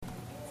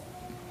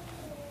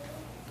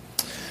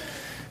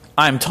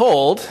I'm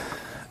told,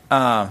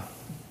 in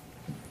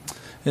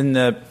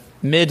the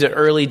mid to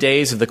early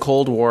days of the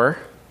Cold War,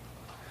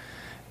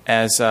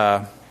 as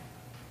the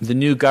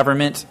new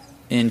government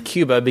in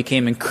Cuba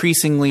became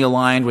increasingly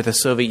aligned with the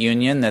Soviet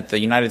Union, that the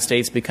United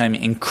States became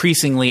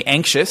increasingly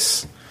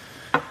anxious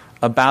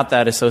about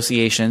that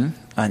association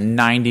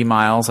 90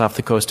 miles off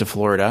the coast of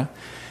Florida,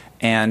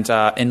 and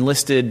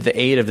enlisted the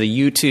aid of the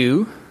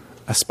U-2,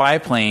 a spy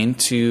plane,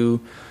 to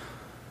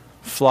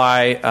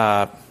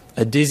fly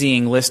a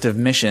dizzying list of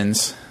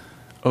missions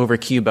over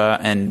Cuba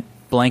and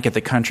blanket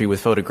the country with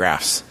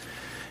photographs.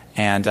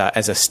 And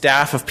as a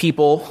staff of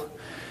people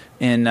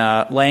in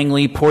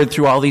Langley poured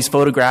through all these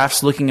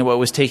photographs looking at what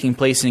was taking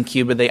place in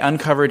Cuba, they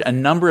uncovered a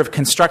number of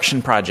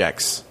construction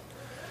projects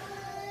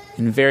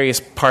in various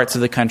parts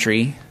of the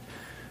country,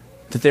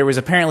 that there was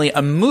apparently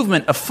a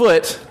movement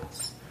afoot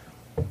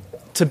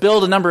to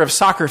build a number of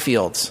soccer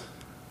fields.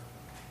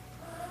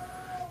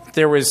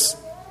 There was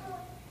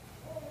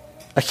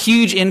a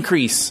huge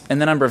increase in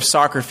the number of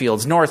soccer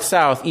fields, north,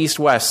 south, east,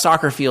 west,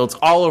 soccer fields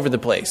all over the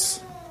place.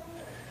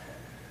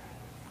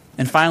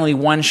 And finally,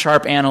 one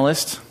sharp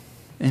analyst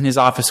in his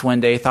office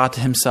one day thought to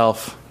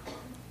himself,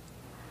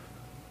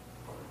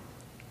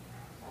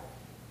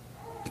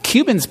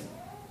 Cubans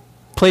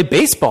play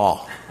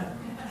baseball.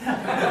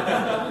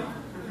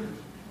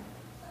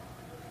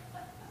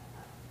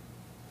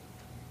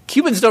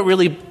 Cubans don't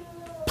really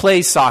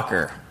play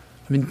soccer.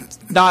 I mean,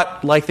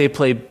 not like they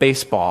play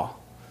baseball.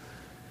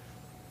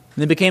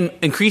 And they became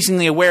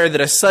increasingly aware that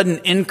a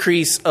sudden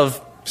increase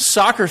of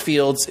soccer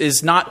fields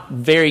is not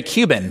very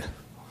Cuban.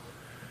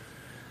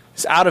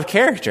 It's out of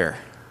character.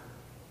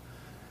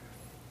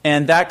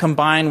 And that,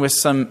 combined with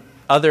some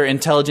other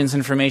intelligence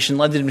information,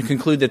 led them to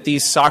conclude that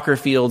these soccer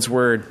fields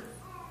were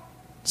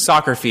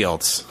soccer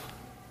fields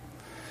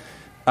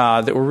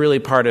that were really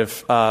part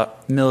of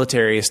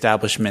military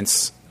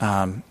establishments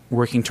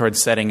working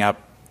towards setting up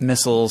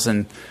missiles.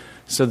 And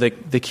so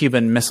the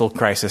Cuban Missile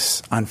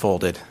Crisis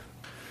unfolded.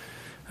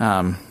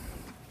 Who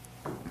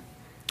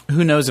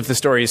knows if the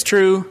story is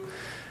true?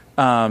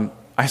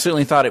 I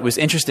certainly thought it was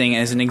interesting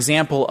as an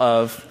example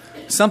of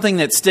something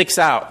that sticks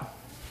out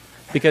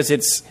because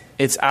it's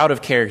out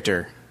of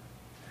character.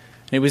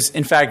 And it was,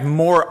 in fact,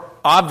 more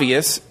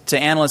obvious to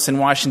analysts in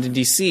Washington,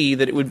 D.C.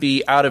 that it would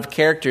be out of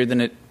character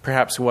than it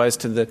perhaps was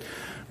to the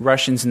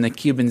Russians and the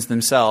Cubans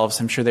themselves.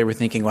 I'm sure they were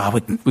thinking, well,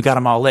 we got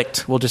them all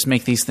licked. We'll just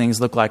make these things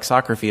look like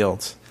soccer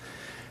fields.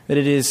 That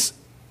it is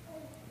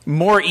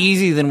more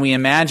easy than we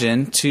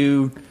imagine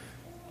to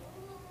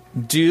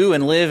do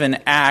and live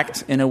and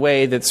act in a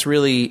way that's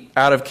really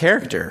out of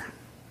character.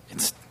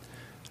 It's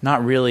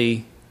not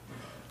really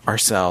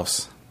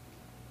ourselves.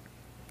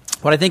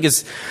 What I think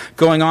is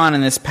going on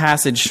in this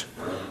passage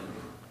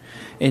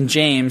in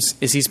James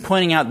is he's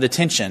pointing out the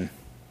tension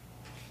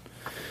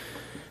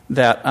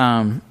that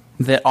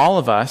that all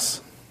of us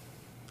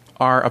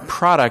are a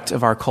product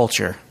of our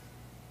culture.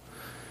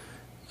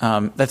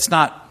 That's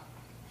not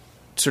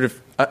sort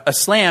of a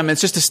slam.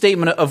 It's just a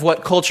statement of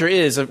what culture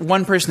is.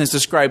 One person has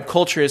described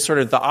culture as sort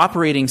of the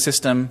operating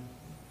system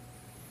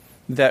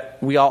that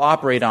we all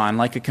operate on,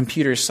 like a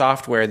computer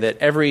software, that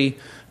every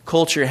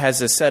culture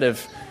has a set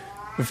of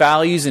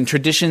values and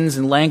traditions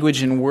and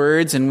language and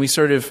words, and we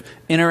sort of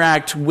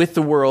interact with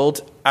the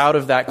world out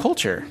of that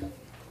culture.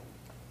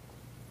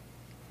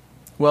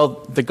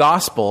 Well, the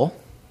gospel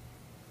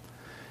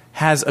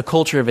has a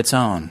culture of its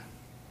own.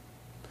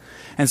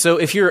 And so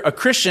if you're a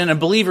Christian, a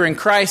believer in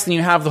Christ, and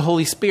you have the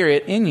Holy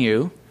Spirit in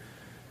you,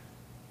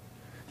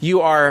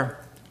 you are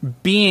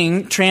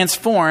being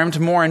transformed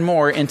more and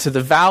more into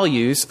the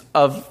values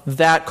of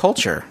that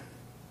culture.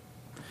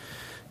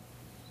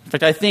 In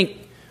fact, I think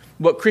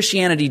what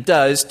Christianity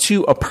does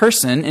to a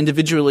person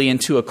individually and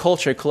to a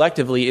culture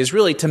collectively is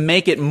really to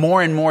make it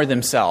more and more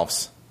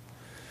themselves.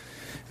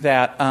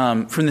 That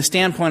from the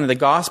standpoint of the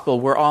gospel,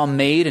 we're all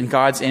made in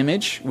God's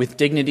image with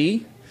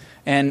dignity,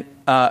 and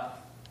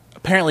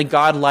apparently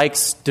God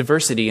likes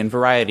diversity and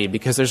variety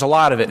because there's a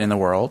lot of it in the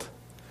world.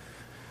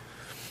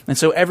 And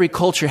so every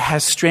culture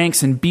has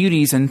strengths and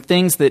beauties and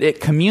things that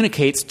it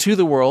communicates to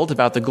the world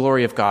about the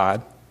glory of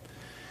God.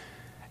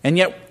 And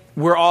yet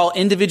we're all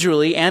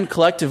individually and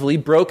collectively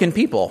broken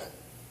people.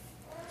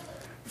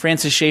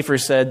 Francis Schaeffer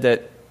said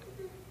that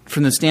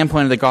from the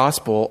standpoint of the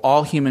gospel,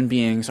 all human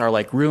beings are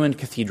like ruined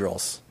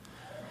cathedrals.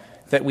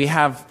 That we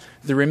have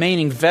the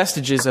remaining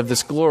vestiges of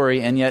this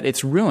glory, and yet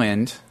it's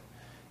ruined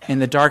in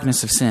the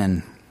darkness of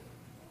sin.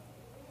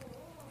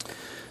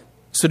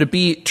 So to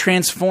be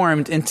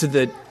transformed into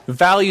the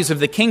values of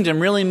the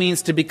kingdom really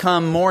means to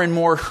become more and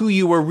more who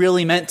you were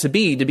really meant to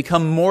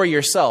become more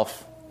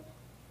yourself.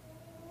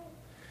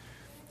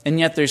 And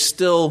yet there's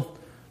still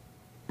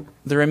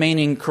the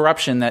remaining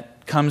corruption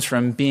that comes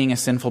from being a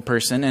sinful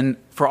person. And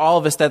for all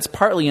of us, that's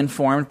partly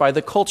informed by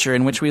the culture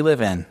in which we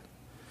live in.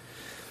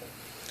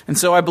 And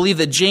so I believe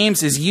that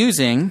James is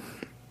using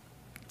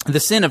the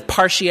sin of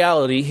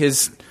partiality,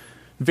 his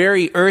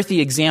very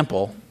earthy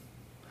example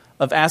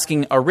of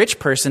asking a rich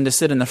person to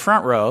sit in the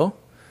front row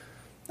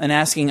and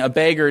asking a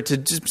beggar to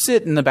just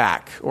sit in the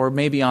back or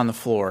maybe on the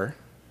floor,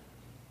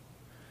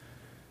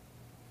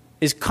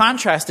 is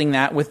contrasting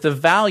that with the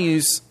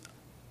values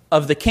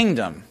of the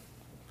kingdom,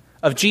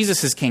 of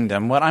Jesus'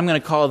 kingdom, what I'm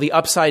going to call the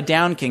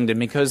upside-down kingdom,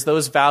 because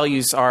those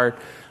values are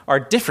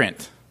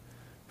different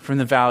from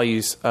the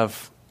values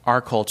of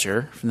our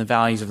culture, from the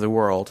values of the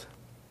world.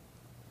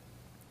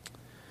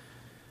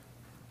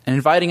 And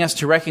inviting us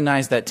to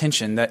recognize that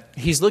tension, that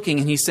he's looking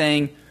and he's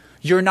saying,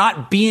 you're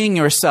not being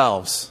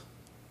yourselves.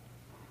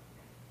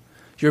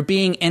 You're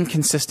being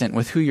inconsistent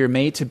with who you're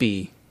made to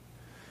be.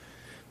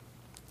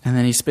 And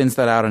then he spins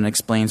that out and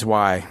explains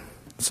why.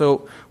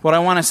 So what I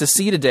want us to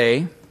see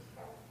today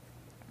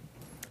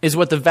is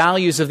what the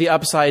values of the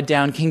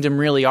upside-down kingdom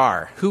really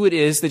are. Who it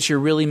is that you're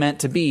really meant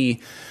to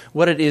be,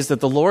 what it is that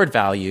the Lord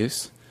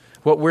values,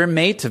 what we're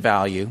made to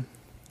value,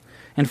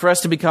 and for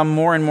us to become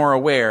more and more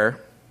aware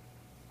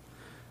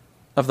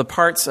of the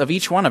parts of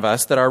each one of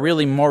us that are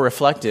really more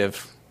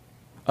reflective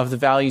of the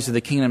values of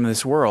the kingdom of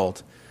this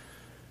world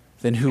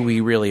than who we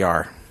really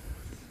are.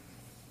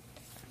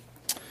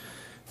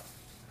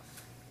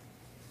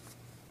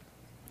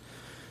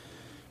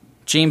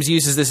 James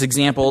uses this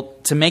example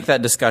to make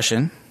that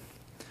discussion,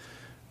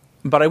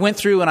 but I went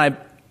through and I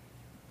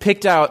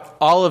picked out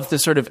all of the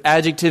sort of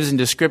adjectives and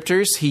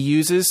descriptors he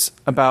uses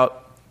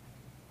about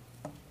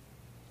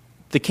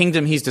the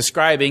kingdom he's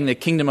describing, the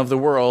kingdom of the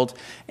world,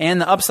 and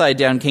the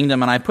upside-down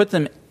kingdom, and I put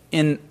them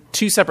in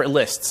two separate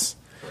lists.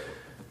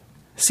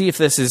 See if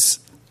this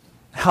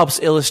helps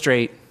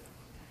illustrate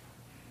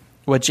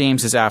what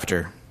James is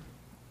after.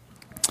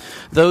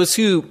 Those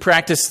who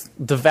practice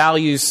the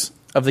values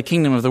of the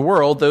kingdom of the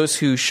world, those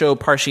who show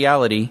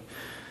partiality,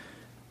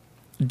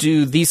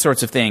 do these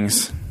sorts of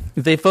things.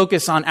 They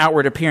focus on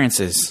outward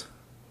appearances,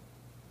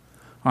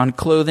 on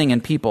clothing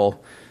and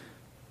people.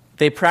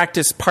 They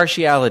practice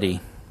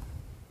partiality.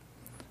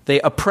 They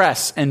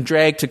oppress and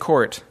drag to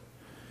court.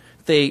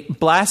 They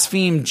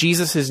blaspheme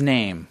Jesus'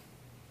 name.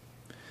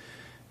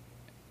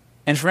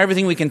 And from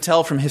everything we can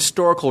tell from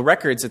historical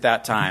records at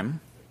that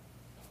time,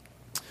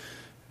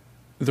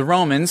 the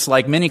Romans,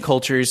 like many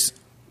cultures,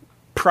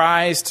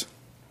 prized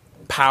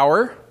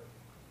power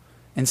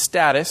and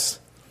status.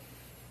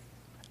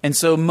 And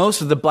so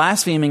most of the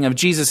blaspheming of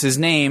Jesus'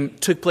 name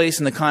took place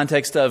in the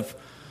context of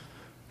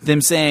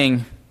them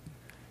saying,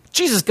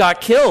 Jesus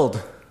got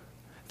killed.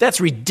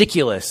 That's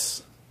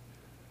ridiculous.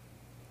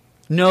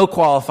 No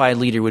qualified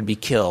leader would be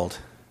killed.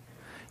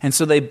 And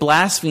so they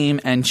blaspheme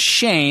and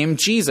shame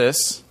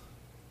Jesus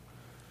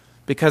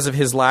because of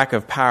his lack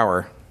of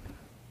power.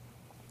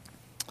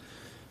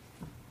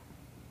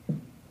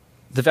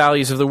 The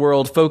values of the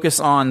world focus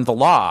on the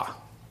law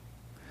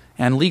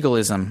and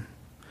legalism.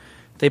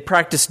 They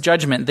practice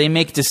judgment. They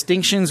make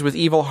distinctions with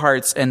evil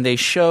hearts, and they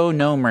show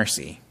no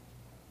mercy.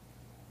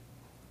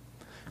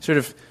 Sort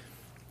of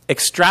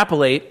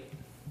extrapolate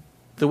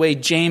the way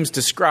James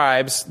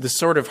describes the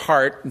sort of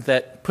heart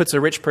that puts a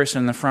rich person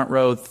in the front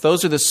row.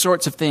 Those are the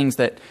sorts of things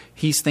that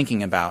he's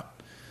thinking about.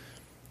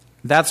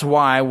 That's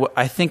why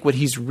I think what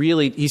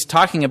he's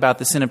talking about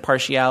the sin of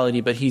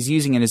partiality, but he's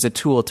using it as a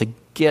tool to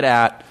get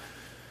at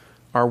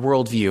our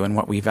worldview and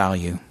what we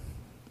value.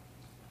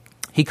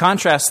 He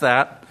contrasts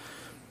that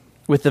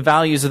with the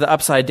values of the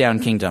upside-down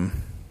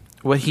kingdom.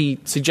 What he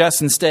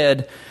suggests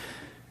instead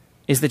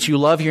is that you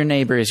love your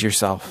neighbor as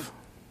yourself,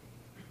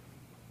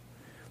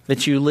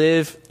 that you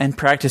live and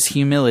practice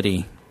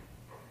humility,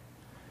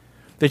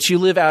 that you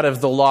live out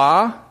of the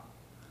law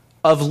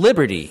of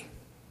liberty.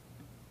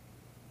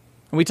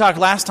 And we talked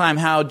last time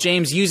how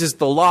James uses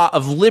the law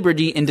of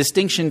liberty in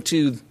distinction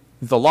to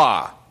the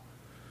law.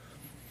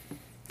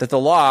 That the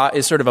law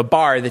is sort of a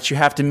bar that you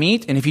have to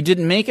meet, and if you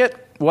didn't make it,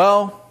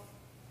 well,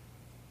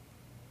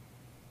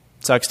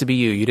 sucks to be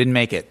you. You didn't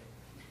make it.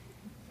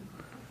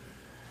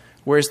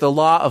 Whereas the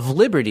law of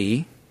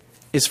liberty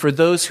is for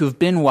those who have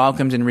been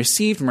welcomed and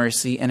received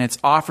mercy, and it's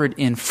offered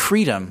in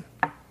freedom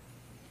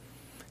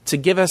to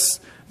give us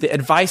the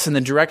advice and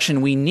the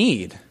direction we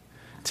need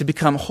to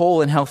become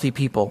whole and healthy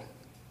people.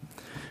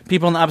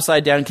 People in the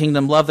upside-down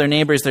kingdom love their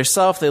neighbors their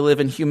self. They live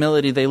in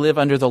humility. They live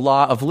under the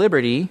law of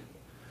liberty.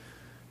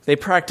 They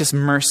practice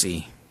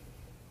mercy.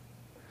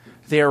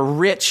 They are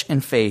rich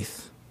in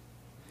faith.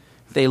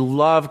 They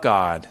love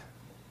God.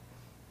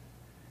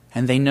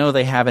 And they know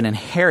they have an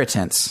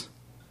inheritance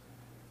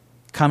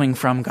coming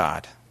from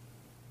God.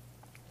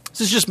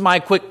 This is just my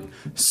quick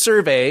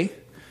survey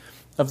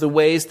of the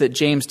ways that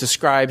James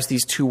describes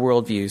these two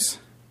worldviews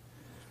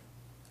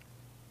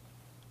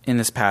in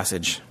this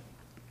passage.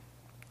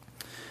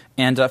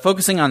 And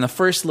focusing on the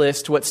first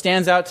list, what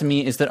stands out to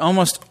me is that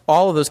almost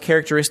all of those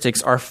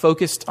characteristics are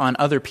focused on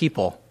other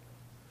people.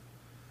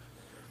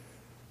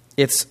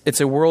 It's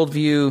a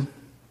worldview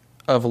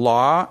of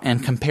law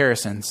and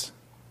comparisons.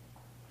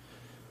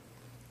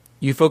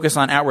 You focus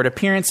on outward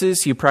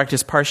appearances, you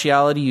practice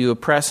partiality, you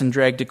oppress and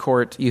drag to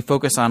court, you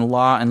focus on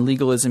law and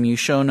legalism, you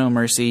show no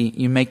mercy,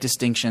 you make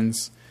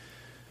distinctions.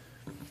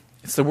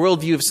 It's the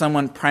worldview of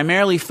someone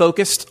primarily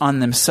focused on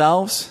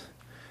themselves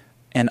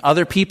and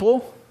other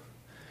people,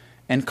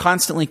 and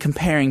constantly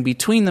comparing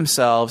between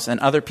themselves and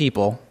other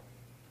people,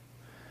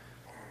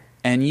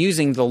 and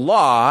using the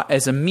law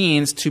as a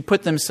means to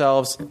put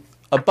themselves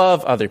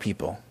above other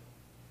people.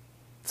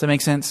 Does that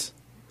make sense?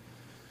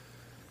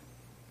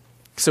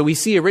 So we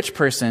see a rich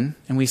person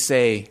and we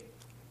say,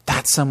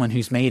 that's someone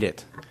who's made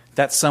it.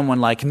 That's someone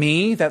like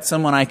me. That's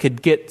someone I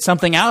could get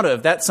something out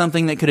of. That's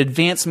something that could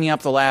advance me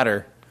up the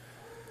ladder.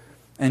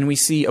 And we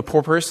see a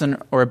poor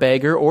person or a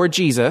beggar or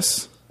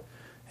Jesus,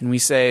 and we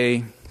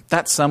say,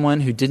 that's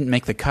someone who didn't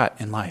make the cut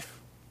in life.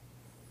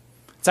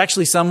 It's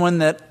actually someone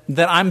that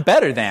I'm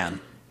better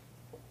than.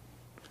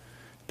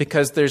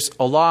 Because there's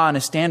a law and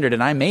a standard,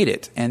 and I made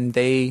it, and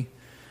they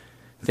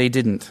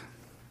didn't.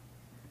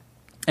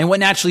 And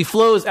what naturally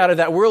flows out of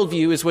that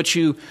worldview is what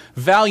you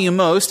value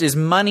most is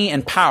money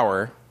and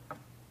power.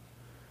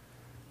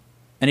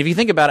 And if you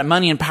think about it,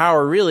 money and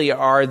power really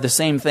are the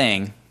same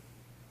thing.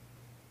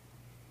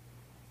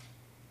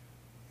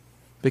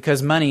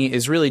 Because money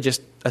is really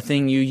just a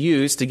thing you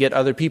use to get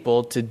other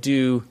people to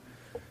do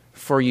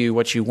for you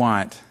what you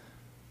want.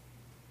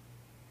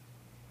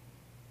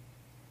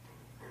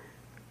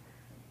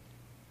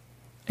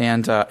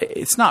 And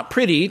it's not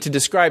pretty to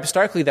describe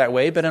starkly that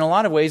way, but in a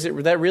lot of ways,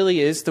 that really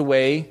is the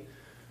way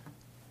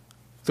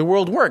the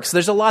world works.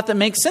 There's a lot that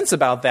makes sense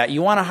about that.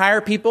 You want to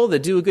hire people that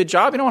do a good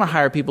job. You don't want to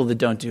hire people that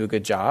don't do a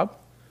good job.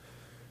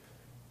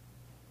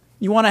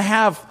 You want to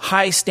have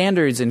high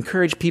standards,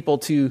 encourage people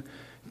to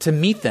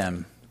meet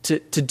them, to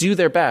do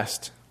their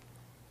best.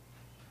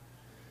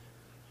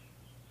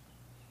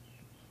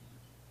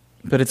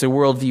 But it's a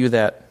worldview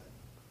that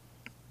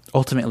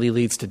ultimately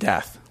leads to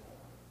death.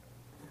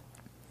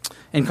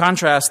 In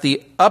contrast,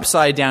 the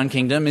upside-down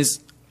kingdom is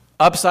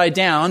upside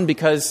down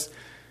because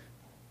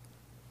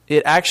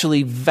it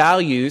actually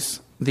values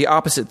the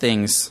opposite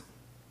things.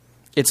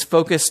 It's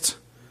focused,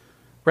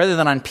 rather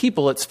than on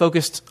people, it's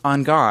focused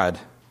on God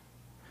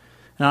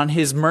and on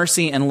His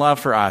mercy and love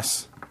for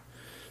us.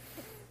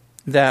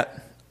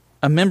 That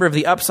a member of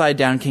the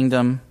upside-down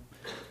kingdom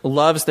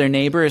loves their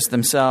neighbor as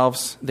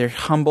themselves. They're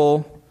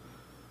humble.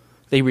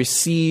 They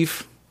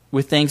receive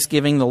with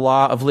thanksgiving the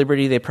law of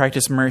liberty. They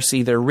practice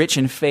mercy. They're rich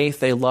in faith.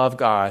 They love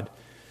God.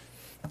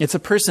 It's a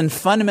person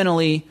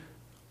fundamentally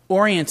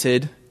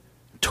oriented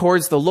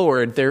towards the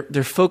Lord.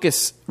 Their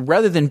focus,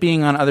 rather than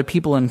being on other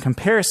people in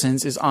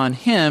comparisons, is on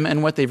Him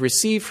and what they've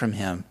received from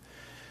Him.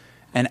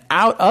 And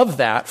out of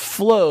that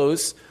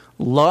flows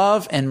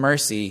love and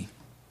mercy.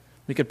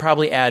 We could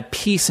probably add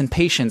peace and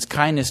patience,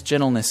 kindness,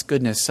 gentleness,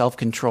 goodness,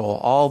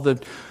 self-control, all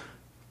the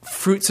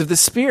fruits of the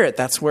Spirit.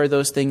 That's where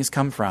those things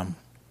come from.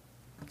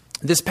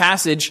 This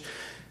passage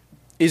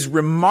is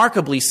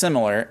remarkably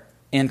similar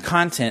in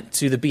content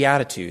to the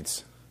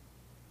Beatitudes.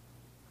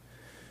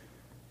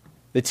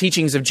 The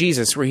teachings of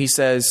Jesus, where He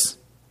says,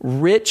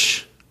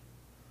 rich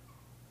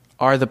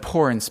are the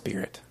poor in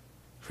spirit,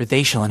 for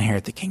they shall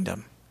inherit the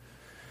kingdom.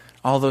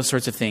 All those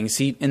sorts of things.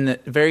 He, in the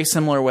very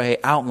similar way,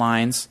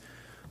 outlines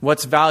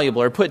what's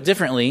valuable, or put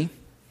differently,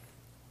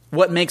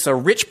 what makes a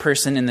rich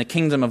person in the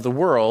kingdom of the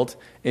world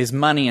is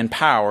money and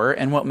power,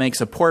 and what makes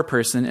a poor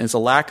person is a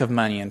lack of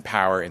money and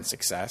power and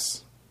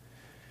success.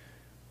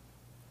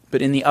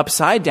 But in the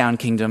upside-down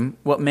kingdom,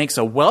 what makes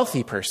a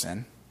wealthy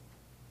person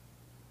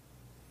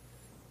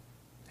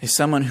is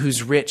someone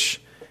who's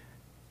rich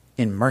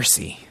in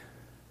mercy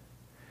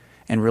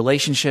and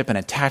relationship and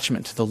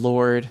attachment to the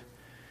Lord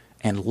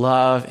and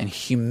love and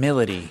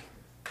humility.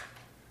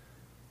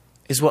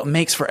 Is what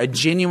makes for a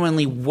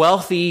genuinely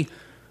wealthy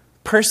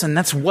person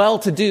that's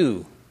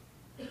well-to-do.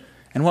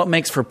 And what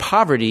makes for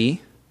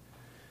poverty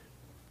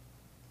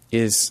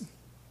is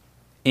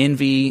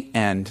envy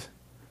and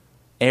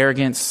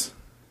arrogance,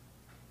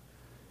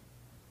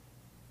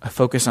 a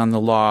focus on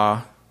the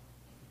law,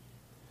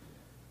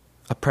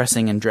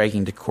 oppressing and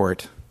dragging to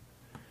court.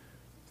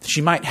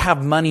 She might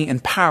have money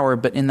and power,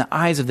 but in the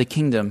eyes of the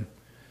kingdom,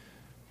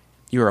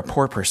 you're a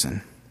poor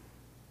person.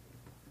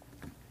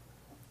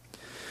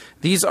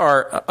 These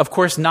are, of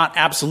course, not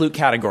absolute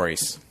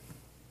categories.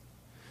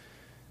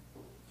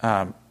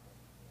 A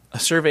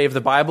survey of the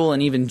Bible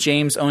and even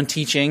James' own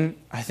teaching,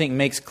 I think,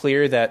 makes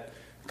clear that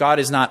God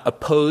is not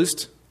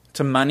opposed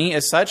to money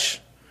as such.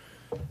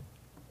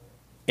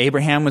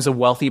 Abraham was a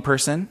wealthy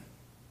person.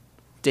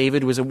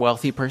 David was a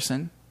wealthy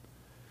person.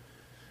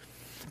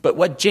 But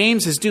what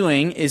James is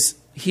doing is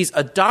he's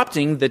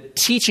adopting the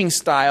teaching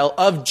style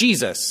of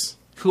Jesus,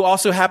 who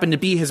also happened to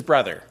be his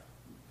brother.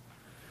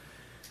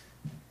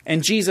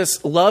 And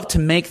Jesus loved to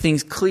make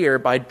things clear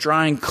by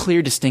drawing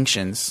clear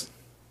distinctions.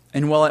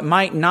 And while it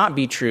might not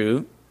be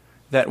true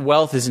that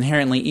wealth is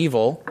inherently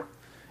evil,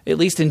 at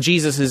least in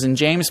Jesus' and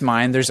James'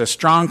 mind, there's a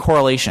strong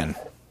correlation.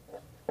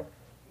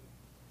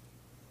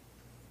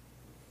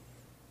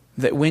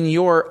 That when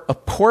you're a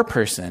poor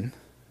person,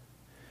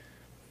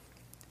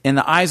 in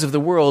the eyes of the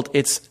world,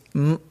 it's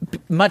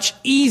much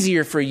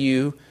easier for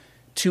you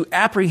to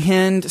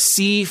apprehend,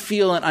 see,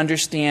 feel, and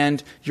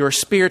understand your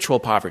spiritual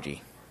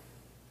poverty.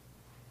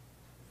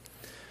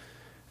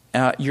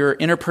 Your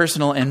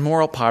interpersonal and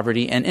moral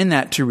poverty, and in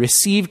that to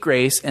receive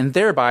grace and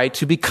thereby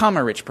to become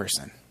a rich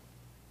person.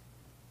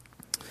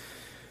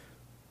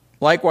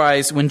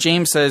 Likewise, when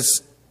James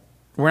says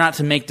we're not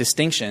to make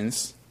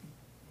distinctions,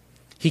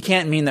 he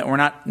can't mean that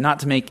we're not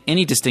to make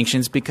any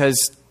distinctions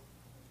because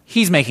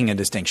he's making a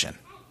distinction.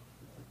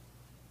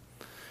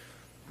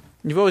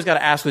 You've always got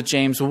to ask with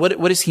James, well,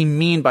 what does he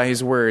mean by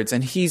his words?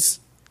 And he's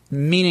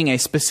meaning a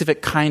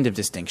specific kind of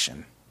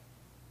distinction.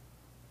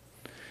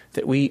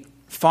 That we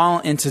fall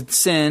into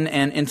sin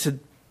and into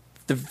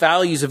the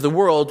values of the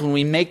world when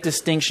we make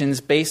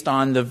distinctions based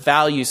on the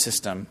value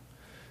system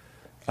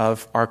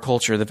of our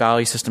culture, the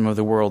value system of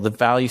the world, the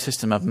value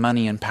system of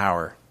money and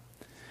power,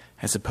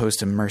 as opposed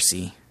to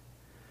mercy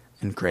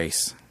and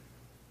grace.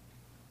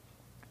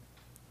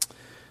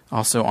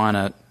 Also on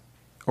a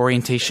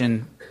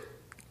orientation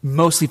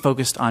mostly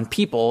focused on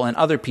people and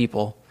other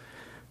people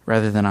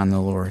rather than on the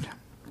Lord.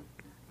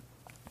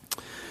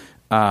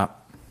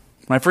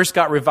 When I first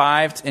got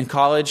revived in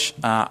college,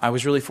 I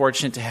was really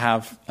fortunate to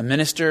have a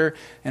minister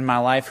in my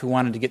life who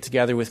wanted to get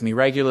together with me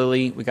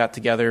regularly. We got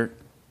together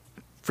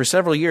for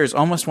several years,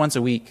 almost once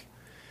a week.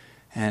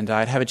 And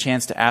I'd have a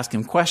chance to ask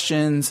him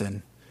questions,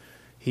 and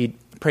he'd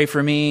pray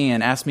for me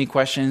and ask me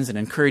questions and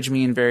encourage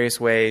me in various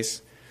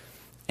ways.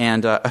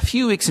 And a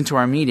few weeks into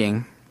our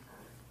meeting,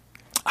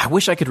 I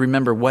wish I could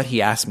remember what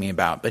he asked me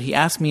about, but he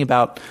asked me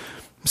about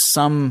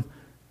some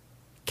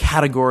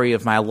category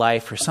of my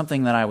life or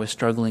something that I was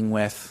struggling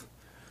with.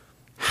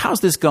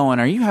 How's this going?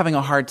 Are you having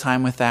a hard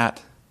time with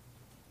that?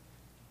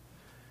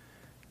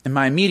 And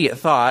my immediate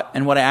thought,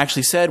 and what I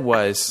actually said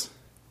was,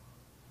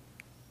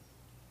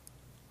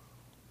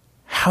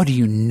 how do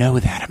you know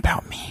that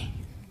about me?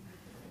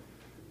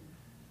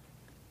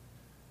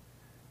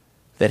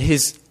 That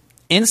his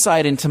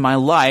insight into my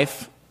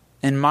life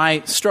and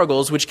my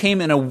struggles, which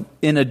came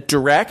in a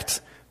direct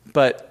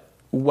but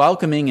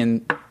welcoming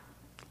and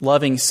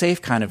loving,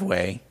 safe kind of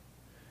way,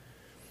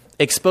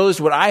 exposed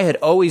what I had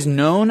always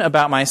known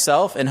about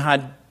myself and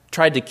had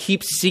tried to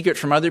keep secret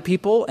from other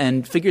people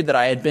and figured that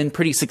I had been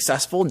pretty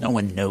successful. No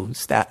one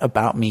knows that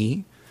about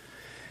me.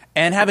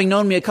 And having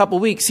known me a couple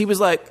weeks, he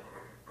was like,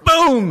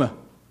 boom!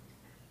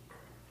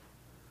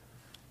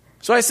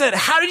 So I said,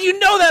 how did you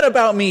know that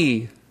about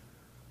me?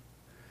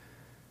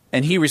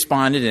 And he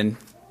responded in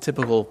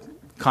typical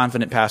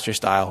confident pastor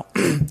style,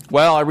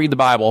 well, I read the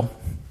Bible.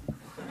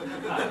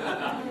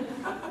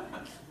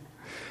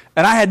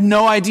 And I had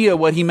no idea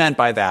what he meant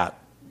by that.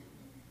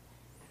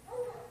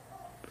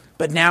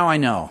 But now I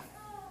know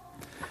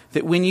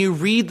that when you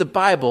read the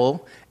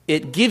Bible,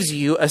 it gives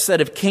you a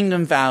set of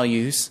kingdom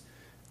values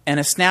and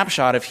a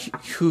snapshot of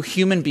who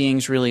human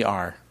beings really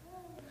are.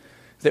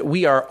 That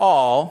we are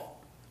all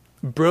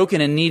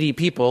broken and needy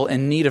people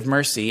in need of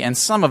mercy, and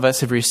some of us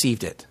have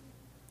received it.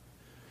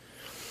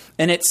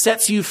 And it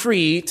sets you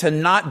free to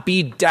not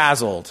be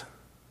dazzled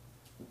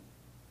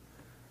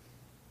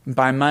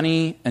by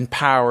money and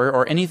power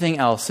or anything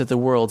else that the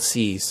world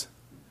sees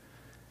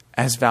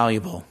as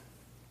valuable.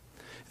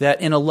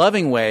 That in a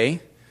loving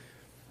way,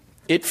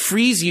 it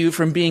frees you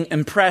from being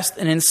impressed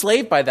and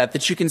enslaved by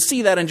that you can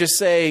see that and just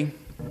say,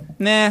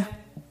 nah,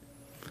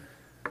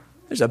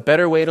 there's a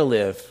better way to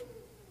live.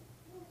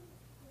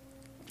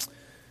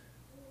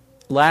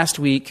 Last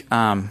week,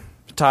 Todd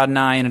and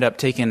I ended up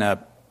taking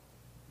a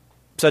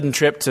sudden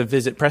trip to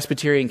visit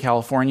Presbytery in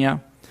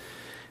California.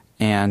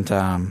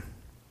 And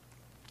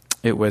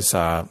it was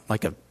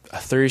like a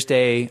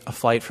Thursday, a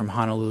flight from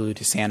Honolulu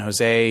to San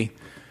Jose.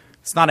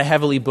 It's not a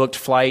heavily booked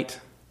flight.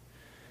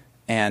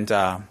 And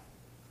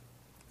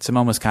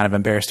Simone was kind of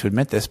embarrassed to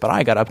admit this, but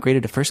I got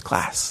upgraded to first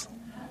class.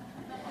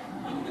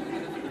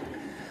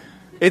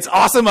 It's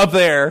awesome up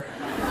there.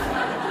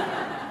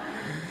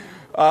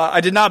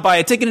 I did not buy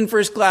a ticket in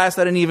first class.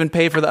 I didn't even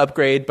pay for the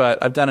upgrade,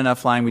 but I've done enough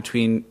flying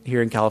between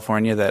here and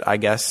California that I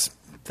guess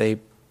they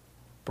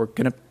were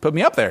going to put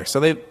me up there. So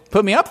they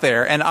put me up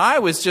there, and I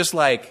was just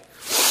like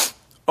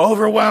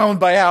overwhelmed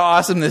by how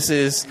awesome this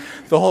is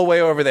the whole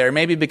way over there.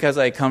 Maybe because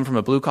I come from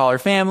a blue-collar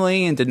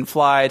family and didn't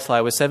fly till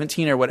I was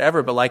 17 or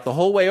whatever, but like the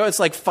whole way, it's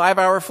like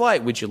 5-hour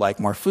flight. Would you like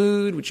more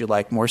food? Would you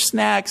like more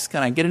snacks?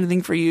 Can I get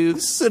anything for you?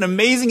 This is an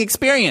amazing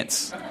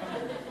experience.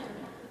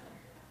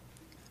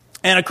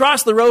 And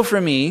across the row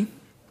from me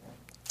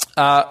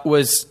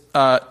was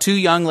two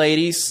young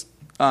ladies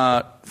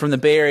from the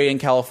Bay Area in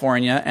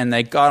California, and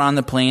they got on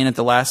the plane at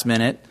the last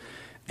minute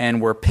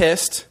and were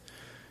pissed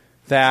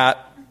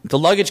that the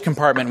luggage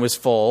compartment was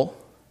full,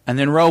 and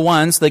then row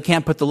one, so they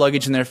can't put the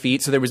luggage in their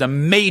feet, so there was a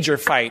major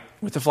fight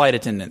with the flight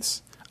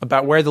attendants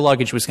about where the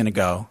luggage was going to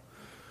go.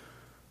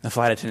 The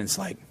flight attendant's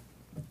like,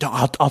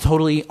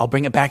 I'll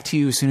bring it back to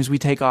you as soon as we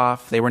take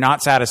off. They were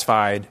not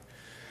satisfied.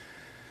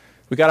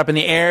 We got up in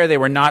the air. They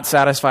were not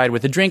satisfied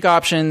with the drink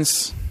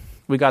options.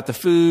 We got the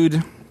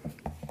food.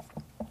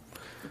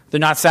 They're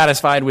not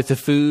satisfied with the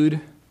food.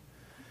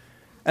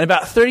 And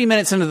about 30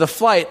 minutes into the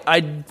flight,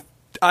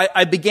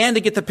 I began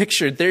to get the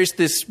picture. There's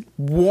this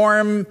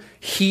warm,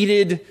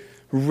 heated,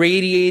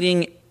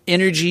 radiating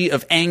energy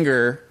of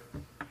anger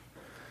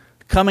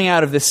coming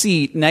out of the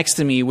seat next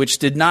to me, which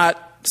did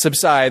not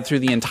subside through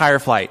the entire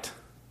flight.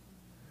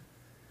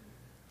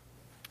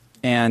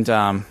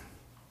 And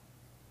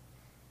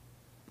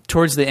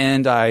towards the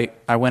end, I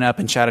went up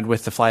and chatted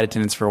with the flight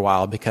attendants for a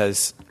while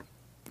because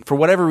For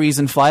whatever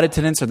reason, flight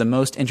attendants are the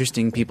most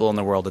interesting people in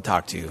the world to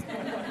talk to.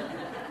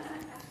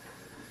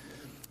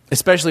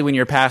 Especially when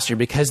you're a pastor,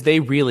 because they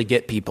really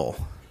get people.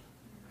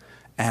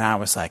 And I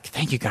was like,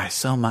 thank you guys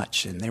so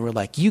much. And they were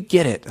like, you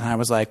get it. And I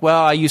was like,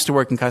 well, I used to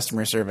work in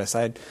customer service.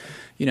 And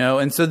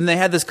so then they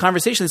had this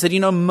conversation. They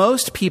said,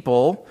 most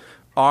people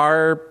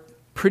are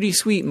pretty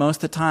sweet most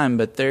of the time,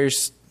 but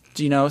there's,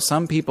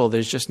 some people,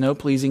 there's just no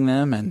pleasing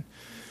them. And,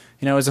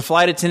 as a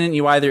flight attendant,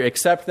 you either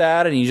accept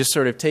that and you just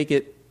sort of take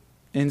it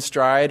in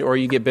stride, or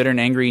you get bitter and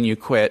angry and you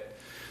quit,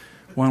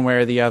 one way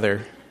or the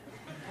other.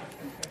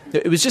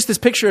 It was just this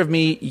picture of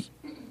me.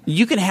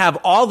 You can have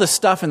all the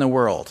stuff in the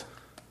world,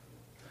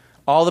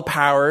 all the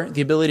power,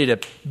 the ability to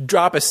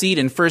drop a seat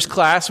in first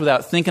class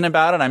without thinking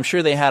about it. I'm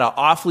sure they had an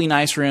awfully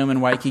nice room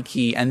in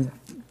Waikiki, and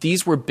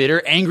these were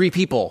bitter, angry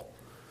people.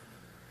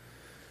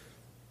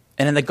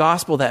 And in the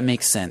gospel, that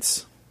makes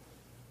sense.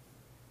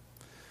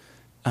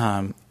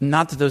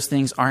 Not that those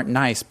things aren't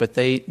nice, but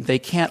they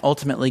can't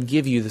ultimately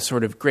give you the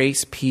sort of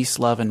grace, peace,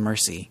 love, and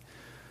mercy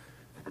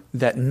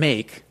that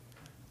make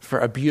for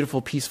a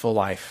beautiful, peaceful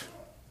life.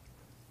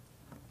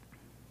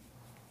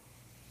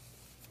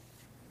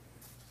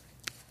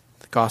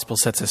 The gospel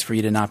sets us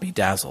free to not be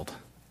dazzled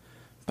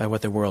by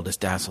what the world is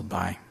dazzled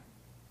by.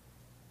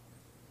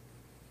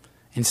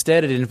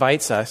 Instead, it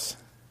invites us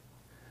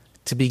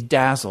to be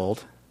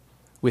dazzled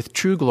with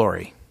true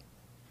glory.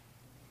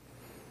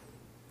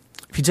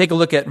 If you take a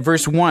look at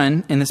verse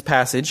 1 in this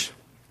passage,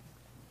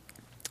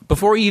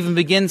 before he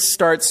even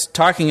starts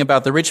talking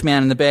about the rich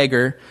man and the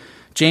beggar,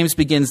 James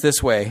begins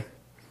this way.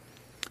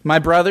 My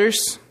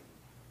brothers,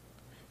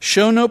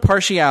 show no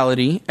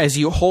partiality as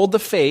you hold the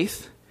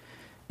faith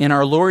in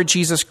our Lord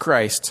Jesus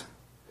Christ,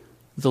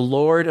 the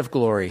Lord of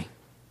glory.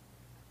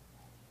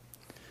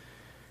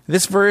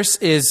 This verse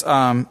is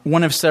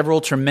one of several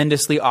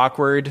tremendously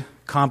awkward,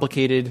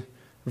 complicated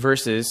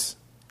verses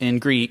in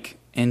Greek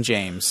in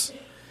James.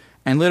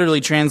 And literally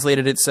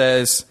translated, it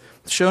says,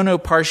 show no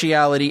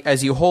partiality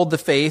as you hold the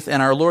faith in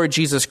our Lord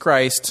Jesus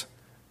Christ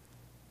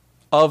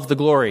of the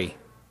glory.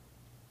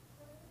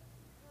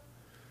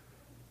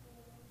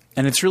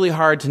 And it's really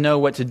hard to know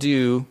what to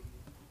do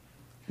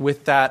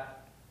with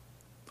that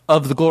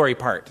of the glory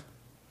part.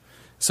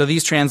 So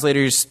these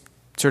translators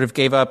sort of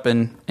gave up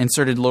and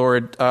inserted the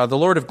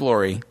Lord of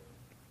glory.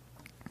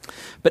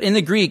 But in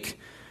the Greek,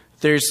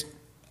 there's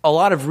a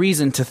lot of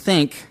reason to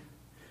think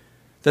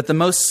that the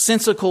most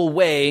sensical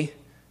way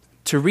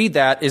to read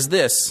that is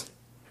this.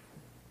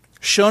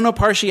 Show no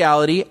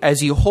partiality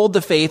as you hold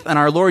the faith in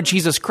our Lord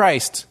Jesus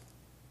Christ,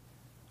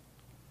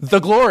 the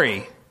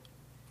glory.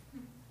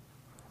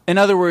 In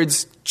other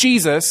words,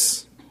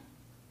 Jesus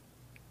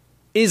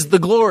is the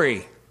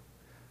glory.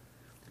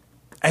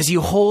 As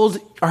you hold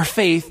our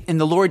faith in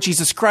the Lord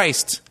Jesus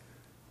Christ,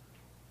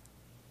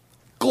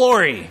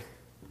 glory.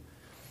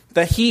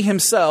 That he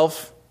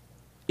himself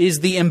is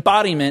the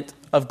embodiment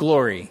of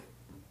glory.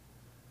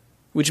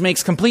 Which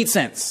makes complete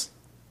sense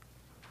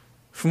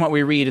from what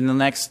we read in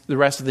the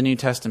rest of the New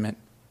Testament.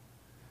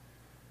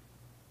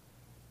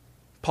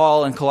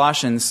 Paul in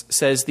Colossians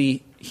says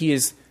he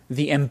is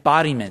the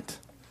embodiment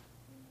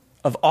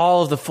of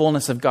all of the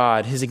fullness of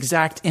God, his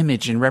exact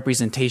image and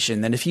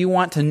representation. That if you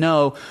want to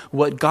know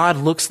what God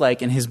looks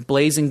like in his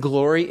blazing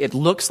glory, it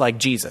looks like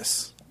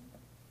Jesus.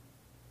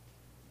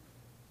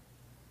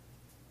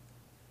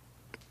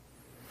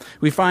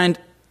 We find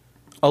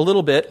a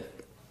little bit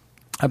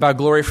about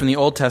glory from the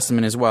Old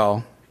Testament as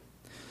well.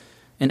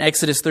 In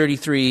Exodus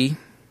 33,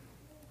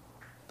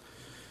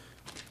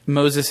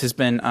 Moses has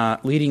been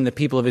leading the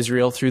people of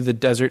Israel through the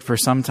desert for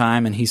some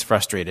time, and he's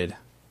frustrated,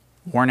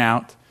 worn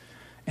out,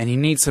 and he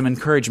needs some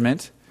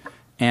encouragement.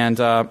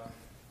 And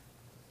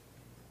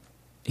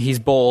he's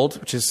bold,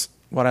 which is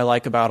what I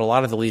like about a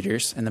lot of the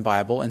leaders in the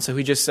Bible. And so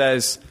he just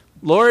says,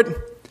 Lord,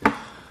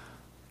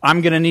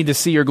 I'm going to need to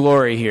see your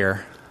glory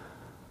here.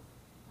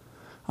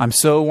 I'm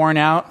so worn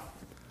out.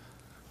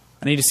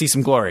 I need to see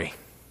some glory.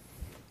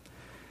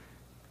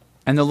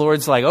 And the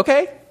Lord's like,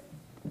 okay.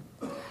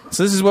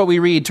 So this is what we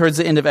read towards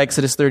the end of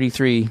Exodus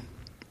 33.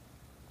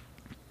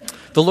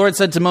 The Lord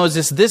said to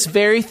Moses, this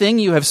very thing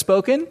you have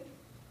spoken,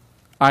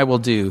 I will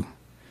do.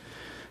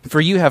 For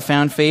you have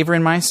found favor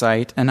in my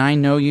sight, and I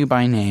know you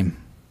by name.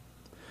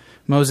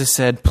 Moses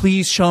said,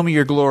 please show me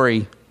your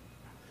glory.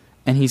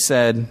 And he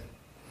said,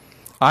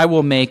 I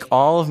will make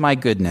all of my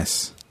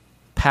goodness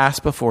pass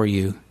before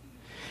you,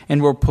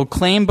 and will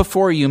proclaim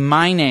before you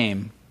my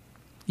name,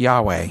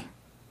 Yahweh,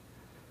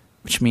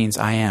 which means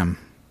I am.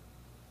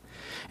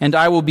 And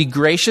I will be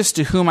gracious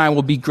to whom I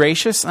will be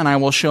gracious, and I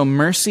will show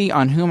mercy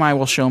on whom I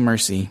will show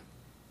mercy.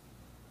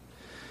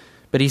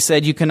 But he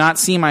said, you cannot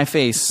see my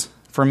face,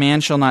 for man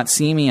shall not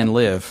see me and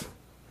live.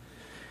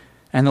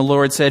 And the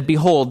Lord said,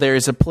 behold, there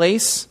is a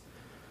place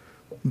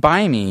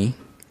by me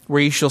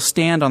where you shall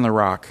stand on the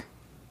rock.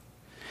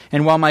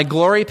 And while my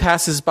glory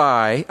passes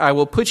by, I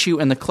will put you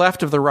in the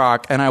cleft of the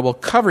rock, and I will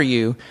cover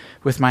you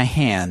with my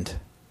hand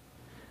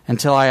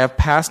until I have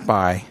passed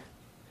by.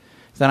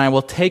 Then I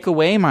will take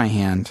away my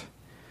hand,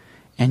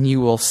 and you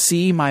will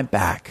see my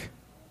back,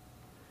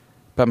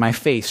 but my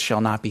face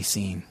shall not be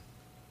seen.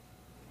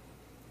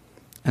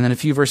 And then a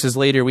few verses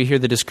later, we hear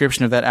the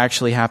description of that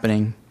actually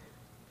happening.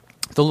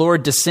 The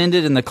Lord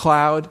descended in the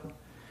cloud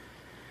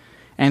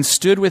and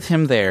stood with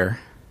him there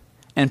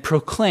and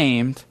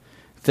proclaimed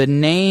the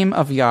name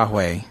of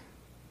Yahweh.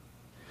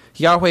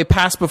 Yahweh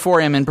passed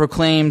before him and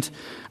proclaimed,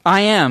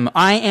 I am,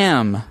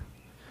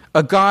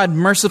 a God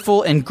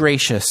merciful and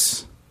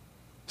gracious,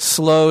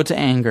 slow to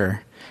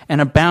anger,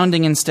 and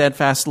abounding in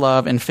steadfast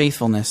love and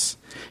faithfulness,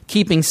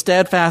 keeping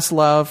steadfast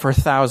love for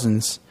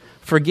thousands,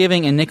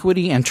 forgiving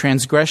iniquity and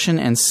transgression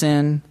and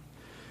sin,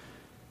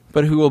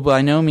 but who will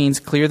by no means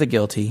clear the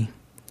guilty,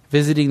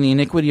 visiting the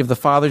iniquity of the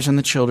fathers and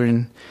the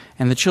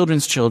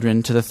children's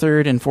children to the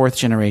third and fourth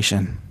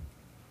generation.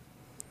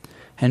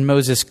 And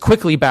Moses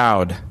quickly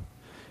bowed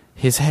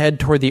his head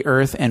toward the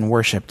earth and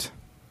worshipped.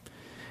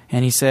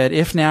 And he said,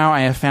 If now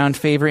I have found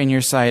favor in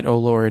your sight, O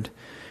Lord,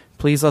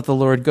 please let the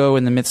Lord go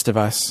in the midst of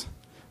us,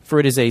 for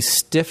it is a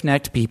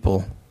stiff-necked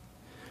people,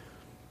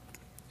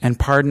 and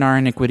pardon our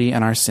iniquity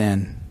and our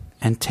sin,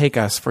 and take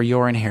us for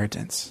your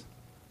inheritance.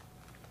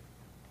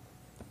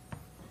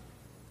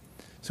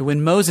 So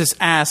when Moses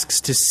asks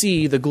to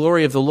see the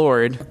glory of the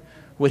Lord,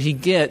 what he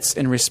gets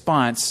in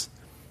response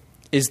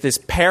is this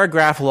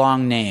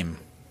paragraph-long name,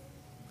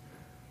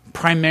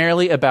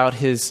 primarily about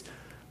his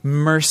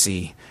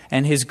mercy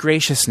and his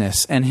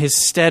graciousness and his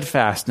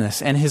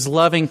steadfastness and his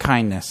loving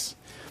kindness.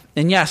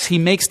 And yes, he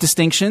makes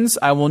distinctions.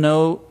 I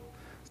will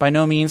by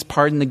no means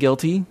pardon the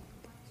guilty,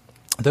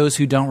 those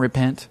who don't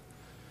repent.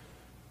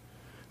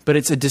 But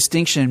it's a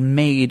distinction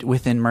made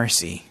within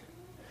mercy.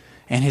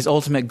 And his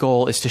ultimate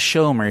goal is to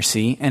show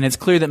mercy. And it's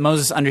clear that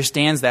Moses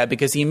understands that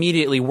because he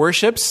immediately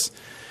worships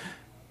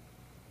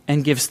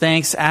and gives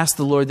thanks, asks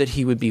the Lord that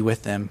he would be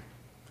with them.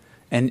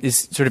 And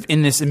is sort of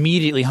in this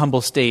immediately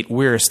humble state,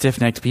 we're a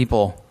stiff-necked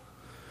people.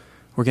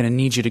 We're going to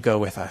need you to go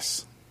with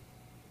us.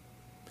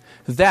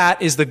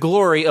 That is the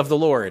glory of the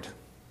Lord.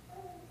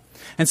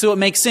 And so it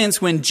makes sense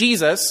when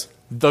Jesus,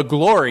 the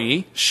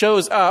glory,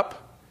 shows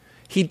up,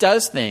 he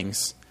does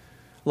things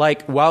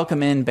like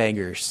welcome in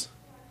beggars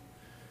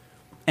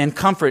and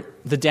comfort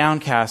the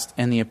downcast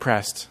and the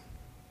oppressed.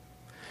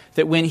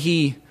 That when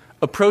he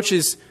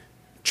approaches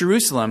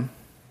Jerusalem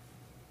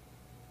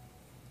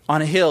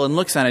on a hill and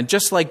looks on it,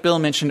 just like Bill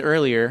mentioned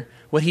earlier,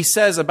 what he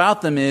says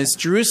about them is,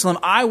 Jerusalem,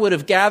 I would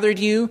have gathered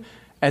you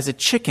as a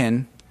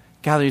chicken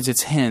gathers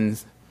its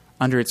hens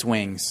under its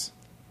wings.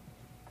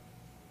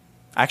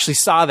 I actually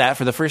saw that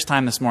for the first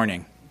time this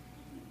morning.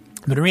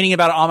 I've been reading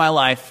about it all my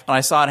life, and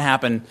I saw it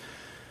happen.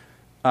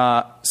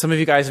 Some of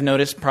you guys have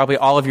noticed, probably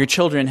all of your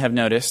children have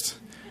noticed,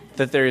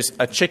 that there's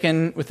a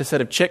chicken with a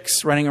set of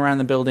chicks running around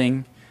the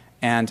building,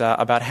 and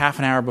about half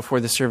an hour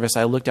before the service,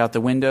 I looked out the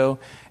window,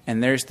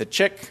 and there's the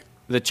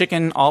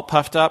chicken all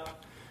puffed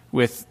up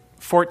with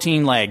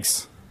 14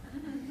 legs.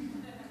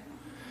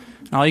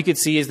 And all you could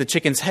see is the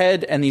chicken's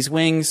head and these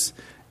wings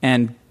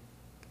and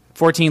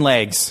 14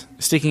 legs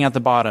sticking out the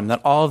bottom,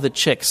 that all of the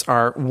chicks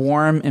are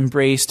warm,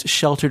 embraced,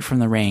 sheltered from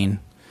the rain.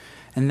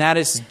 And that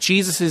is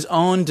Jesus'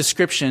 own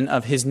description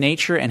of his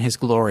nature and his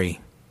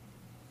glory.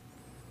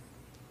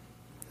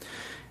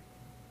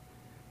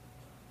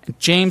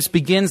 James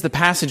begins the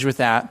passage with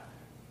that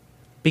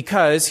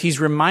because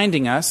he's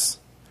reminding us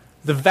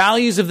the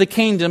values of the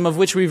kingdom of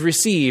which we've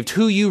received,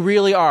 who you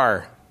really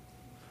are.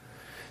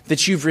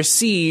 That you've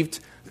received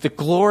the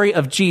glory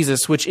of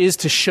Jesus, which is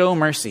to show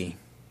mercy.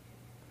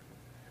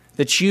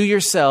 That you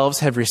yourselves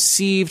have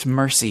received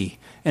mercy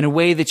in a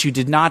way that you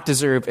did not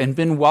deserve and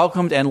been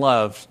welcomed and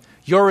loved.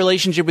 Your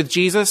relationship with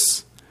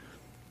Jesus,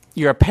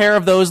 you're a pair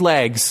of those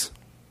legs,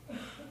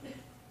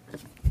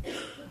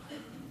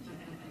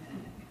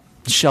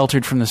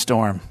 sheltered from the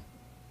storm.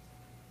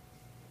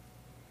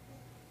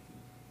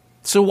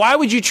 So why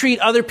would you treat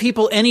other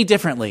people any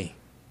differently?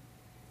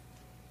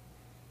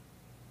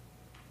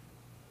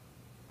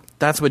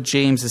 That's what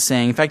James is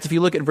saying. In fact, if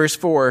you look at verse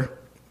 4,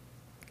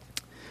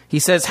 he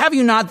says, Have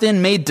you not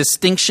then made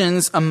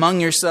distinctions among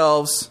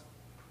yourselves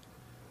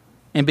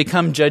and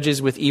become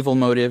judges with evil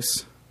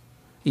motives,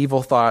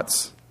 evil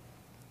thoughts?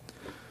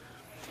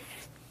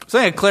 So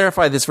I'm going to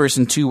clarify this verse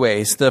in two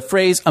ways. The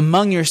phrase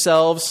among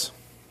yourselves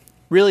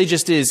really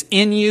just is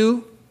in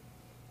you.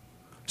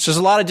 So there's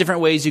a lot of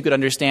different ways you could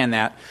understand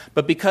that.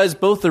 But because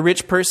both the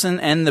rich person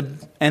and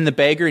the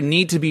beggar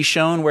need to be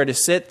shown where to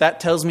sit, that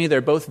tells me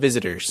they're both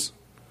visitors.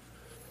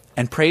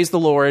 And praise the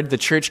Lord, the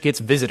church gets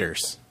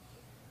visitors.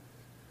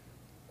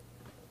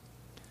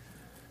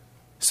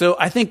 So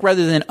I think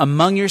rather than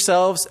among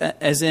yourselves,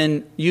 as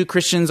in you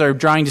Christians are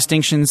drawing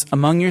distinctions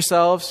among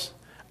yourselves,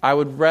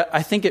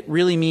 I think it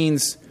really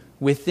means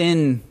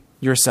within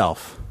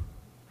yourself.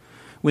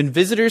 When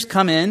visitors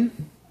come in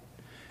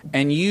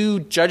and you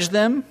judge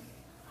them,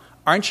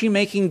 aren't you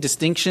making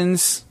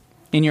distinctions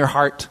in your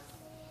heart?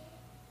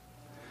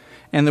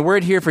 And the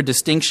word here for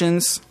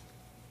distinctions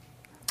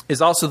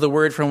is also the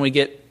word from we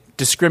get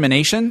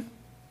discrimination.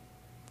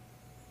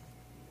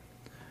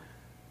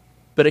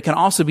 But it can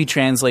also be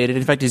translated,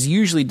 in fact, is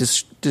usually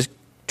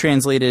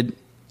translated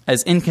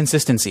as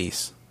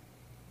inconsistencies.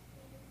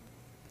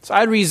 So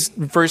I'd read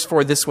verse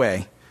 4 this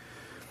way.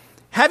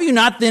 Have you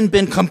not then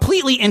been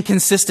completely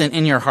inconsistent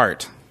in your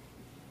heart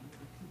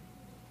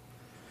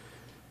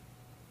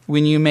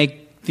when you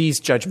make these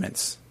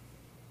judgments?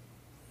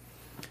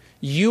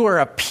 You are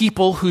a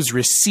people who's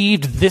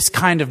received this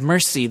kind of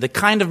mercy, the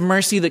kind of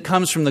mercy that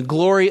comes from the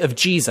glory of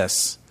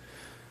Jesus.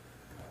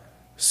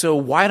 So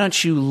why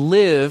don't you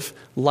live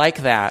like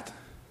that?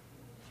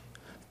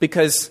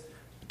 Because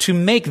to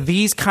make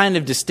these kind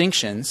of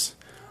distinctions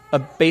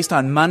based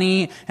on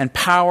money and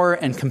power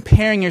and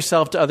comparing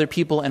yourself to other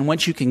people and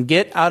what you can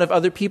get out of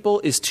other people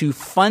is to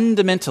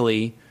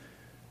fundamentally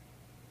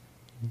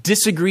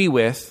disagree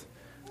with,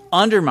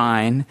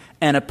 undermine,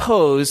 and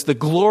oppose the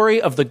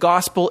glory of the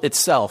gospel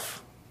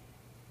itself.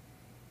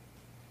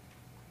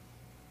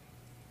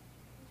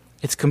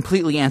 It's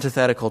completely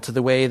antithetical to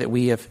the way that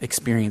we have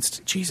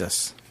experienced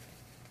Jesus.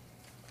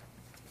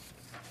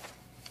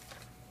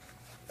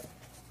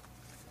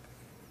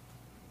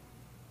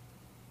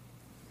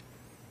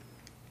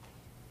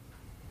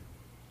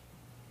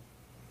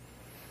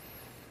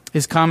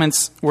 His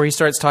comments where he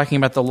starts talking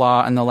about the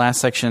law in the last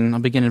section,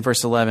 I'll begin in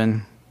verse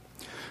 11.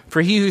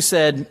 For he who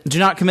said, do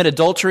not commit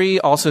adultery,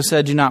 also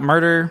said, do not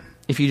murder.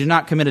 If you do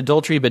not commit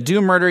adultery but do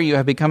murder, you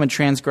have become a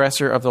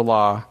transgressor of the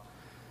law.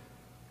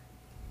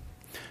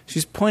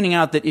 She's pointing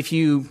out that if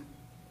you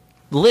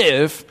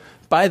live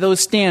by those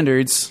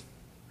standards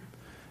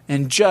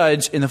and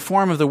judge in the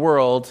form of the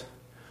world,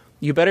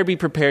 you better be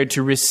prepared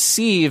to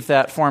receive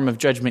that form of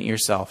judgment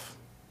yourself.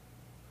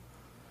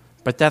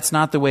 But that's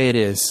not the way it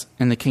is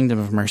in the kingdom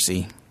of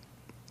mercy.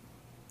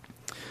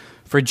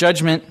 For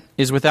judgment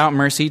is without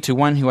mercy to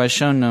one who has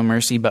shown no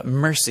mercy, but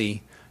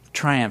mercy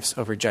triumphs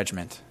over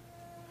judgment.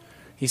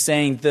 He's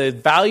saying the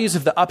values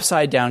of the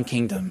upside-down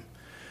kingdom,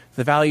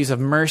 the values of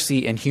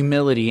mercy and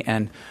humility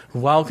and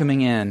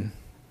welcoming in,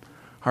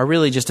 are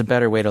really just a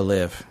better way to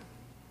live.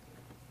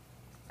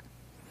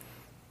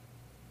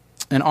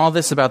 And all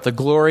this about the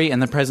glory and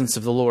the presence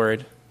of the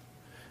Lord,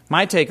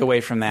 my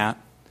takeaway from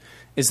that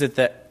is that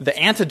the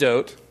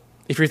antidote,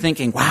 if you're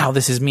thinking, wow,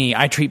 this is me,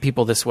 I treat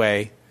people this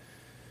way,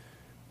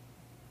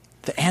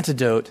 the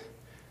antidote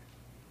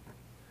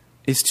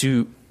is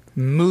to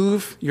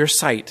move your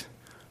sight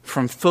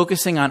from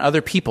focusing on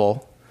other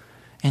people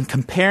and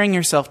comparing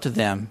yourself to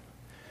them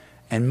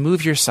and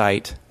move your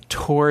sight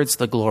towards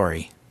the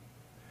glory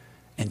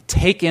and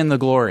take in the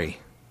glory.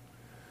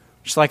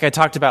 Just like I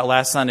talked about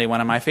last Sunday,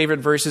 one of my favorite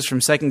verses from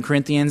 2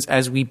 Corinthians,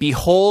 as we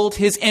behold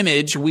his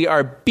image, we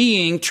are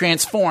being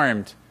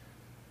transformed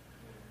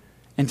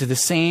into the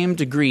same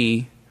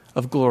degree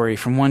of glory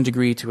from one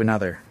degree to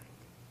another.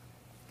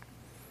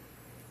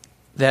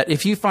 That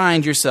if you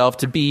find yourself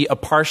to be a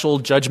partial,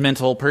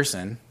 judgmental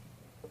person,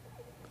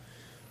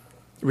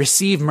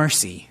 receive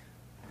mercy.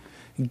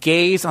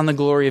 Gaze on the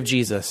glory of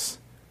Jesus.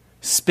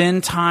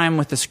 Spend time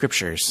with the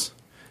Scriptures.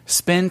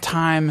 Spend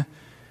time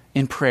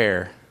in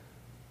prayer.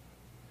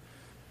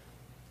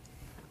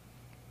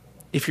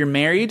 If you're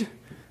married,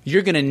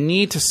 you're going to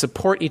need to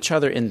support each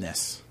other in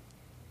this.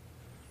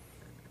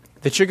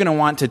 That you're going to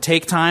want to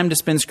take time to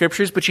spend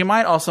Scriptures, but you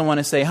might also want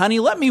to say, honey,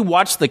 let me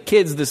watch the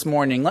kids this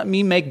morning. Let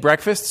me make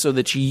breakfast so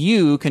that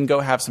you can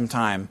go have some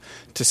time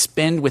to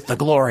spend with the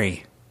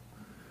glory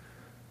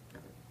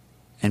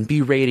and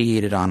be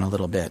radiated on a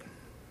little bit.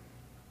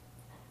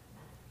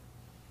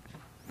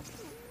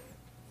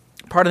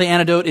 Part of the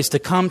antidote is to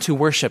come to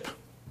worship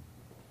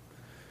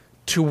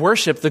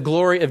the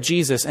glory of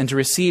Jesus and to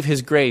receive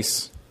his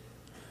grace.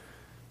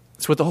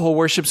 It's what the whole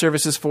worship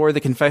service is for,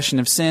 the confession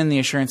of sin, the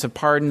assurance of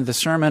pardon, the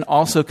sermon,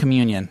 also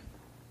communion.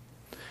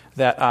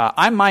 That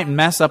I might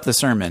mess up the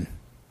sermon,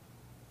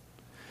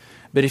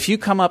 but if you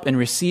come up and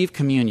receive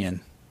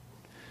communion,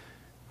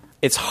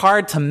 it's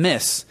hard to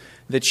miss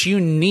that you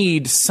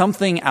need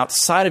something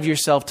outside of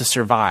yourself to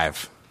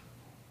survive.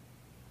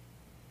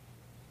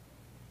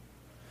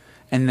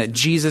 And that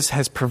Jesus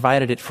has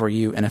provided it for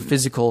you in a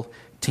physical,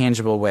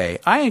 tangible way.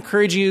 I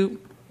encourage you,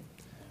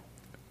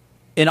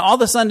 in all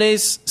the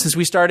Sundays since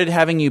we started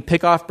having you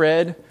pick off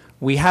bread,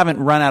 we haven't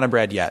run out of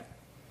bread yet.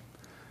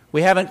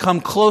 We haven't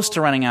come close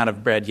to running out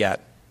of bread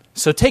yet.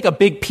 So take a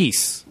big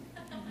piece.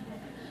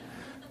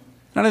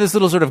 None of this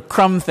little sort of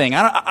crumb thing.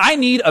 I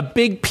need a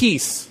big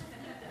piece.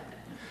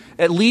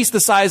 At least the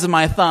size of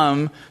my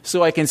thumb,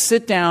 so I can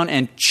sit down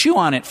and chew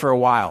on it for a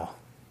while.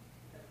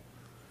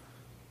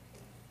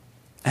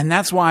 And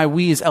that's why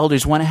we as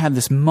elders want to have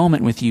this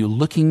moment with you,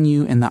 looking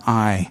you in the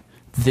eye.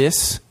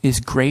 This is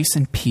grace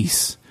and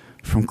peace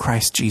from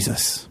Christ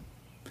Jesus.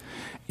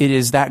 It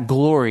is that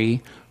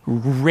glory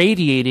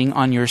radiating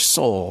on your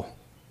soul,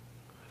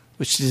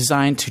 which is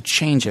designed to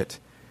change it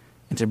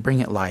and to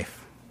bring it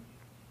life.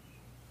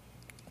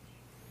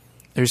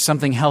 There's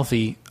something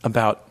healthy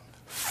about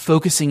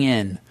focusing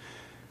in,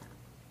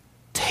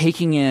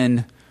 taking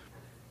in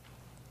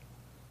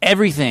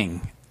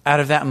everything out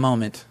of that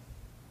moment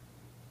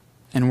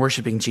and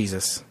worshiping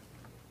Jesus.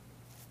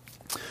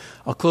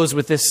 I'll close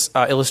with this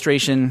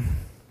illustration.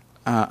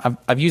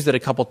 I've used it a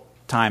couple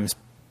times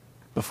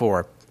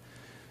before.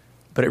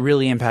 but it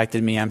really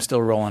impacted me. I'm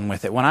still rolling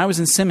with it. When I was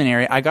in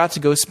seminary, I got to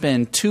go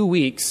spend 2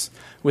 weeks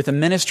with a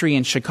ministry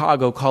in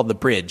Chicago called The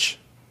Bridge.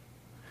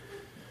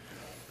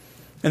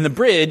 And The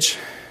Bridge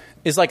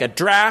is like a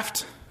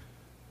draft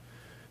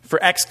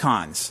for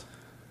ex-cons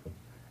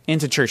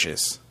into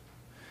churches.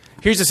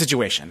 Here's the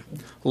situation.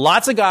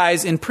 Lots of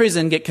guys in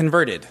prison get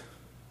converted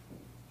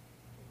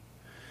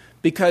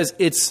because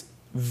it's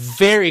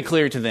very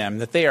clear to them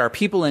that they are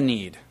people in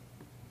need.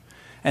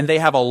 And they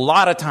have a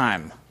lot of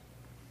time.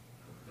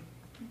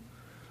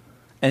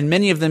 And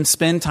many of them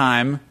spend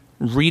time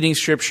reading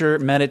Scripture,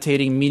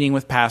 meditating, meeting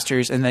with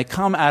pastors, and they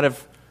come out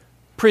of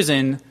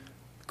prison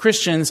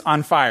Christians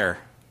on fire.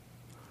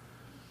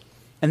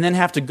 And then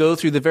have to go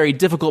through the very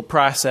difficult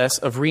process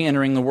of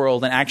re-entering the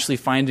world and actually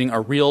finding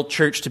a real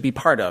church to be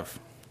part of.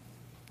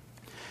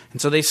 And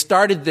so they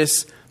started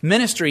this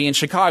ministry in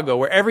Chicago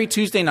where every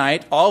Tuesday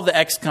night, all of the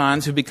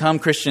ex-cons who become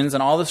Christians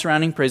and all the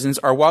surrounding prisons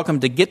are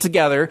welcome to get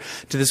together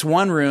to this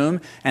one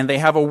room, and they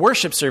have a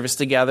worship service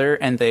together,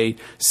 and they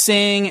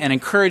sing and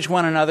encourage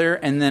one another,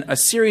 and then a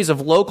series of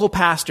local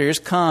pastors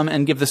come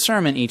and give the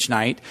sermon each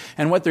night.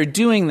 And what they're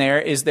doing there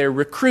is they're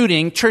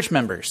recruiting church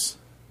members.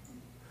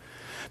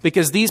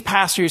 Because these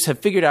pastors have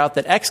figured out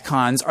that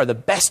ex-cons are the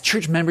best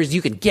church members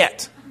you could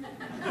get.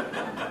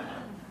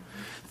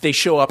 They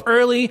show up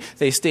early,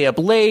 they stay up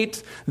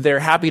late, they're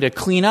happy to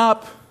clean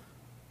up.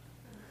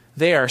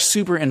 They are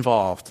super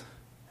involved.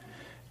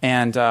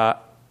 And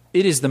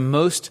it is the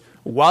most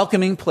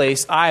welcoming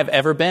place I have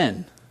ever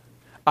been.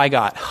 I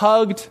got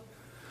hugged,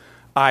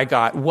 I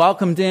got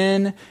welcomed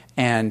in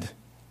and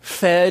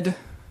fed.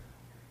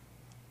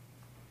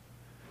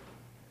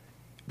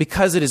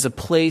 Because it is a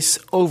place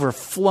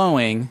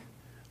overflowing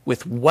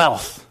with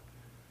wealth.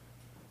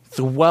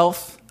 The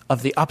wealth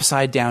of the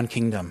upside down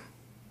kingdom.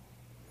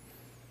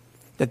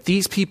 That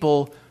these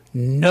people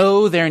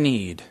know their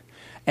need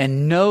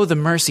and know the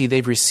mercy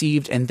they've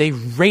received, and they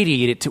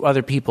radiate it to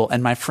other people.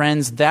 And my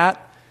friends,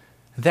 that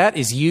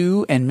is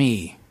you and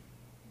me.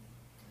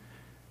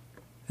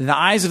 In the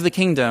eyes of the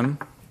kingdom,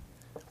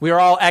 we are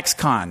all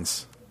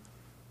ex-cons.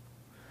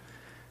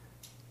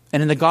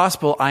 And in the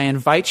gospel, I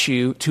invite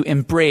you to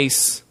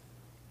embrace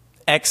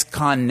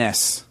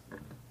ex-conness,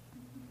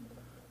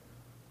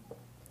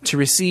 to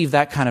receive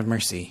that kind of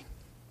mercy,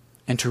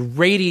 and to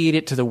radiate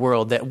it to the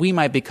world, that we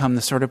might become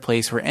the sort of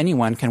place where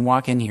anyone can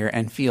walk in here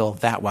and feel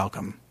that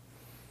welcome.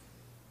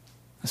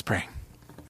 Let's pray.